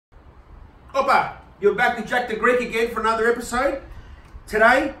Opa, you're back with Jack the Greek again for another episode.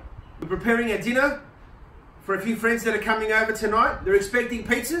 Today, we're preparing a dinner for a few friends that are coming over tonight. They're expecting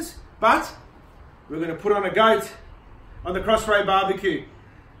pizzas, but we're going to put on a goat on the CrossRay BBQ.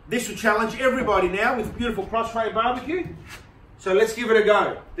 This will challenge everybody now with beautiful CrossRay BBQ. So let's give it a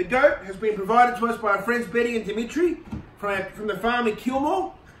go. The goat has been provided to us by our friends Betty and Dimitri from the farm in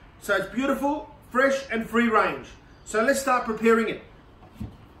Kilmore. So it's beautiful, fresh and free range. So let's start preparing it.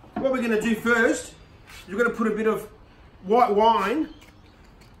 What we're going to do first, you're going to put a bit of white wine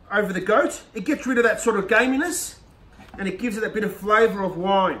over the goat. It gets rid of that sort of gaminess and it gives it a bit of flavour of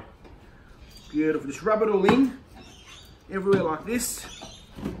wine. Beautiful. Just rub it all in, everywhere like this.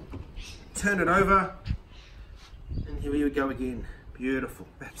 Turn it over. And here we go again. Beautiful.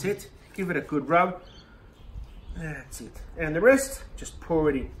 That's it. Give it a good rub. That's it. And the rest, just pour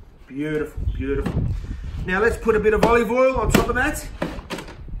it in. Beautiful, beautiful. Now let's put a bit of olive oil on top of that.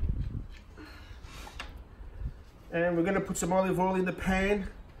 And we're going to put some olive oil in the pan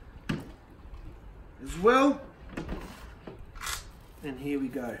as well. And here we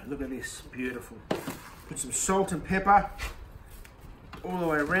go. Look at this. Beautiful. Put some salt and pepper all the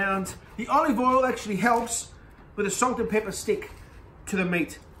way around. The olive oil actually helps with the salt and pepper stick to the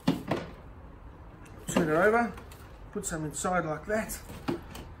meat. Turn it over. Put some inside like that.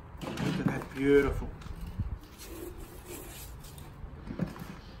 Look at that. Beautiful.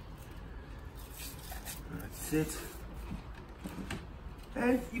 That's it.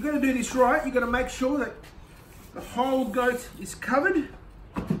 And you've got to do this right. You've got to make sure that the whole goat is covered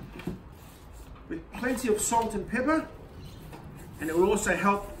with plenty of salt and pepper, and it will also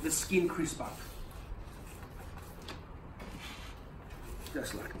help the skin crisp up.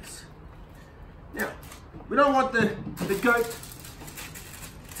 Just like this. Now, we don't want the goat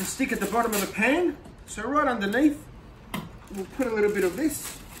to stick at the bottom of the pan, so right underneath we'll put a little bit of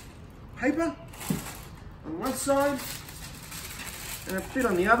this paper on one side and a bit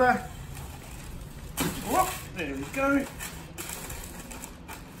on the other. Whoop, there we go.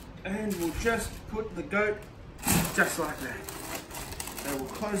 And we'll just put the goat just like that. And we'll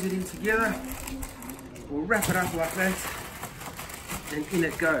close it in together. We'll wrap it up like that. And in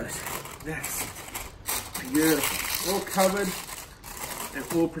it goes. That's it. Beautiful. All covered and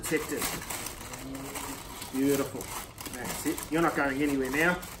all protected. Beautiful. That's it. You're not going anywhere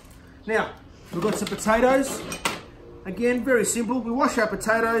now. Now, we've got some potatoes. Again, very simple. We wash our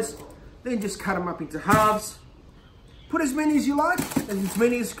potatoes, then just cut them up into halves. Put as many as you like, and as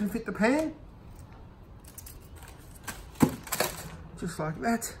many as can fit the pan. Just like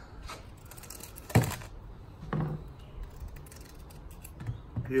that.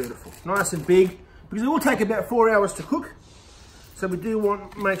 Beautiful. Nice and big, because it will take about 4 hours to cook. So we do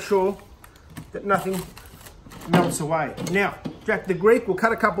want to make sure that nothing melts away. Now, Jack the Greek will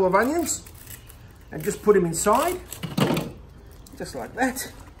cut a couple of onions and just put them inside, just like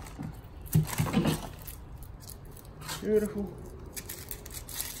that. Beautiful.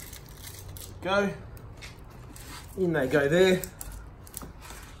 Go. In they go there.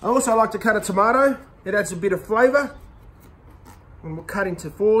 I also like to cut a tomato. It adds a bit of flavour. And we'll cut into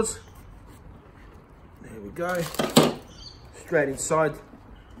fours. There we go. Straight inside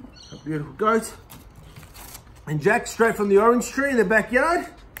a beautiful goat. And Jack, straight from the orange tree in the backyard.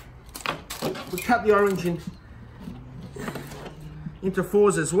 We cut the orange into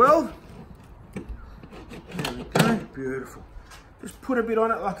fours as well. There we go, beautiful. Just put a bit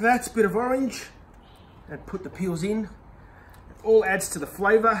on it like that, a bit of orange, and put the peels in. It all adds to the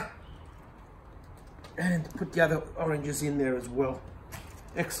flavour. And put the other oranges in there as well.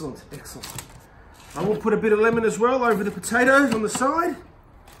 Excellent, excellent. I will put a bit of lemon as well over the potatoes on the side.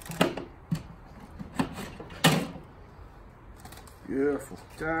 Beautiful,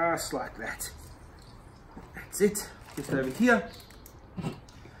 just like that. That's it, just over here.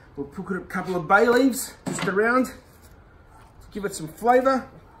 We'll put a couple of bay leaves just around to give it some flavour.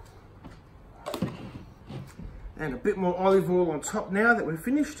 And a bit more olive oil on top now that we're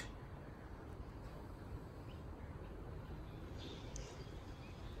finished.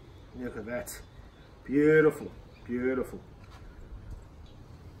 Look at that. Beautiful, beautiful.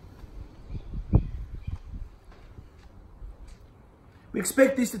 We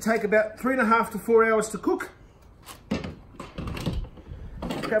expect this to take about 3.5 to 4 hours to cook.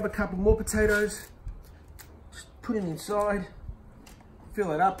 Grab a couple more potatoes, just put them inside,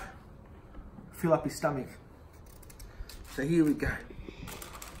 fill it up, fill up your stomach. So here we go.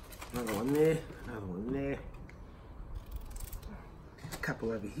 Another one there, another one there. A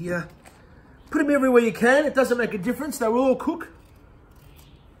couple over here. Put them everywhere you can, it doesn't make a difference, they will all cook.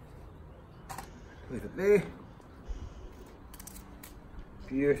 Leave it there.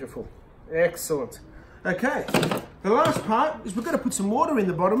 Beautiful. Excellent. Okay, the last part is we're going to put some water in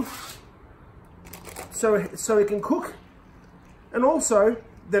the bottom so it can cook, and also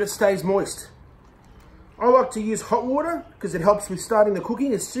that it stays moist. I like to use hot water because it helps with starting the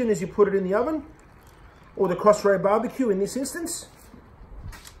cooking as soon as you put it in the oven, or the CrossRay BBQ in this instance.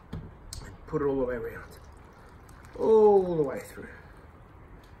 Put it all the way around, all the way through.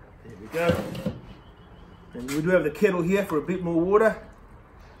 There we go. And we do have the kettle here for a bit more water.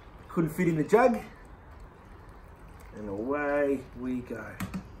 Couldn't fit in the jug. And away we go.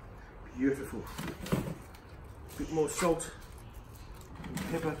 Beautiful. A bit more salt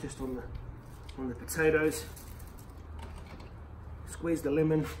and pepper just on the potatoes. Squeeze the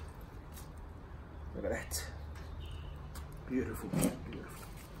lemon. Look at that. Beautiful, beautiful.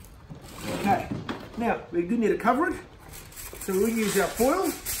 Okay, now we do need to cover it. So we'll use our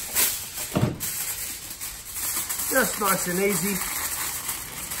foil. Just nice and easy.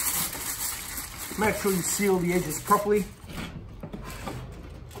 Make sure you seal the edges properly.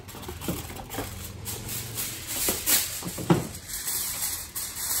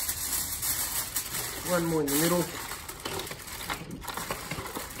 One more in the middle.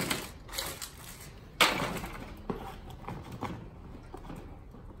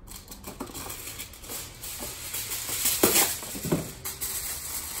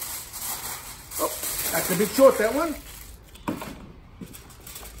 Oh, that's a bit short, that one.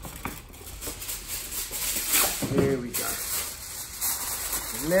 There we go.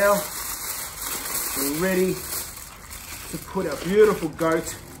 And now we're ready to put our beautiful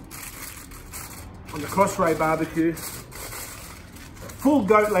goat on the CrossRay BBQ. A full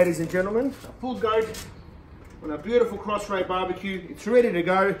goat, ladies and gentlemen. A full goat on a beautiful CrossRay BBQ. It's ready to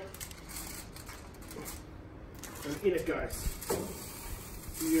go. And in it goes.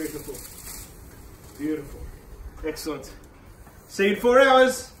 Beautiful. Beautiful. Excellent. See you in 4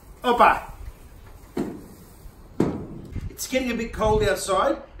 hours. Opa! It's getting a bit cold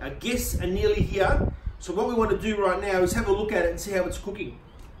outside. Our guests are nearly here. So what we want to do right now is have a look at it and see how it's cooking.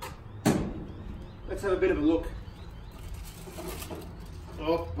 Let's have a bit of a look.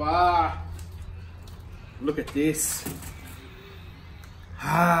 Opa! Look at this.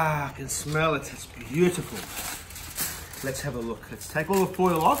 Ah, I can smell it. It's beautiful. Let's have a look. Let's take all the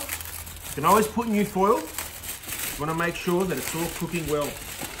foil off. You can always put new foil. You want to make sure that it's all cooking well.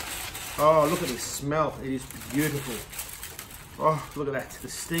 Oh, look at this smell. It is beautiful. Oh, look at that. The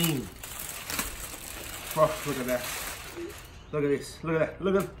steam. Oh, look at that. Look at this. Look at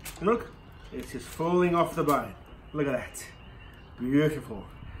that. Look. It's just falling off the bone. Look at that. Beautiful.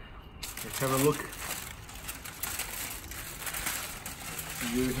 Let's have a look.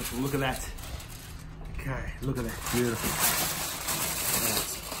 Beautiful. Look at that. Okay, look at that. Beautiful.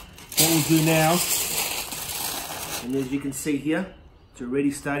 Right. What we'll do now, and as you can see here, it's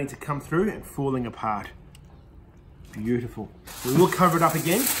already starting to come through and falling apart. Beautiful. We will cover it up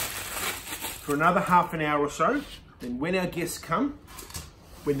again for another half an hour or so. Then when our guests come,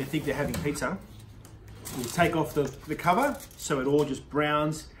 when they think they're having pizza, we'll take off the cover so it all just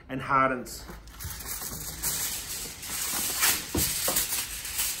browns and hardens.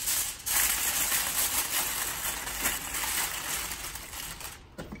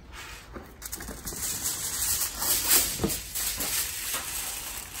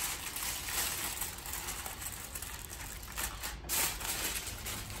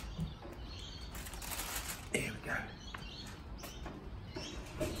 There we go.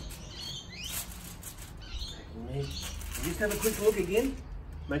 Just have a quick look again.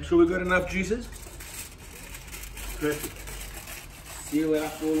 Make sure we've got enough juices. Perfect. Seal it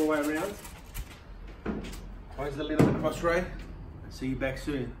up all the way around. Close the lid on the CrossRay. See you back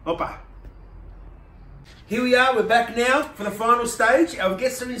soon. Hoppa. Here we are, we're back now for the final stage. Our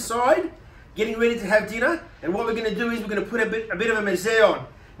guests are inside, getting ready to have dinner. And what we're going to do is we're going to put a bit of a mezze on.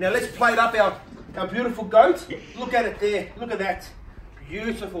 Now let's plate up our beautiful goat. Look at it there. Look at that.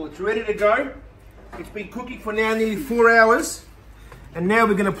 Beautiful. It's ready to go. It's been cooking for now nearly 4 hours. And now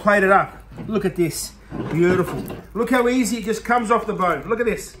we're going to plate it up. Look at this. Beautiful. Look how easy it just comes off the bone. Look at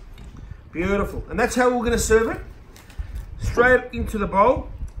this. Beautiful. And that's how we're going to serve it. Straight into the bowl.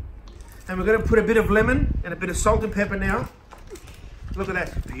 And we're going to put a bit of lemon and a bit of salt and pepper now. Look at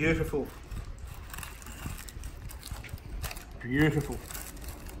that. Beautiful. Beautiful.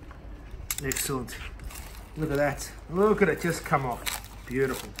 Excellent. Look at that. Look at it just come off.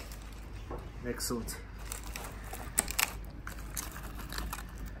 Beautiful. Excellent.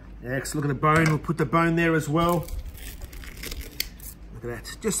 Next, look at the bone. We'll put the bone there as well. Look at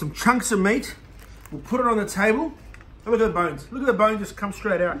that. Just some chunks of meat. We'll put it on the table. And look at the bones. Look at the bone just come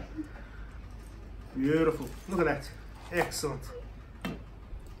straight out. Beautiful. Look at that. Excellent.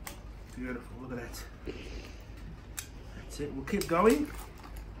 Beautiful, look at that. That's it, we'll keep going.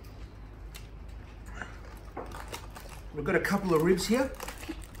 We've got a couple of ribs here.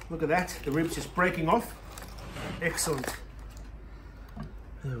 Look at that, the ribs just breaking off. Excellent.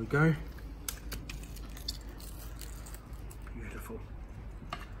 There we go. Beautiful.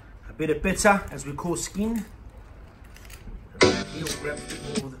 A bit of bitter, as we call skin. He'll grab a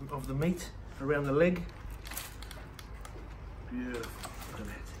bit more of the meat around the leg. Beautiful. Look at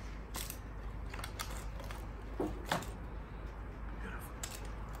that.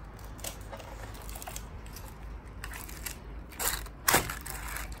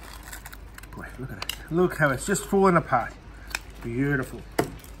 Look at it. Look how it's just falling apart. Beautiful.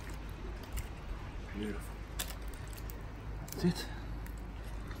 Beautiful. That's it.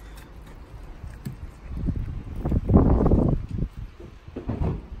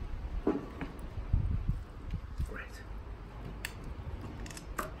 Great.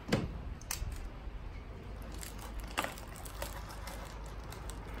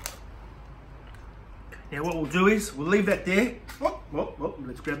 Now what we'll do is we'll leave that there. Oh,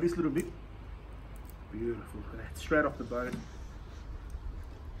 let's grab this little bit. Beautiful, look at that, straight off the bone.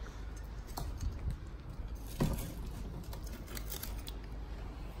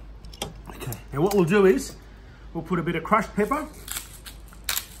 Okay, now what we'll do is, we'll put a bit of crushed pepper,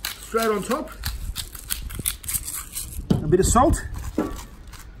 straight on top, a bit of salt, there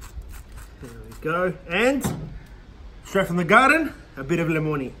we go, and straight from the garden, a bit of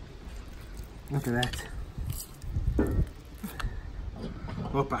limoni. Look at that.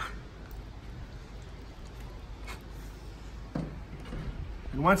 Opa.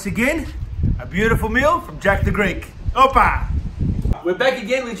 And once again, a beautiful meal from Jack the Greek. Opa! We're back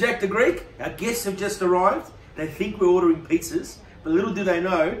again with Jack the Greek. Our guests have just arrived. They think we're ordering pizzas, but little do they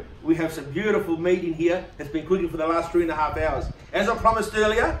know, we have some beautiful meat in here that's been cooking for the last 3.5 hours. As I promised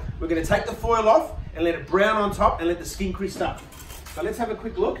earlier, we're going to take the foil off and let it brown on top and let the skin crisp up. So let's have a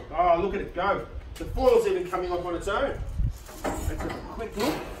quick look. Oh, look at it go. The foil's even coming off on its own. Let's have a quick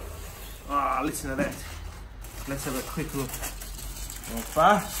look. Ah, listen to that. Let's have a quick look.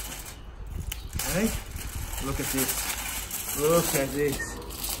 Opa. Okay. Look at this. Look at this.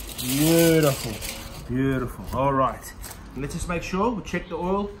 Beautiful. Beautiful. All right. Let's just make sure we check the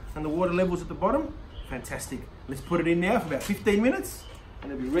oil and the water levels at the bottom. Fantastic. Let's put it in now for about 15 minutes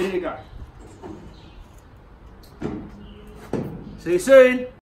and it'll be ready to go. See you soon.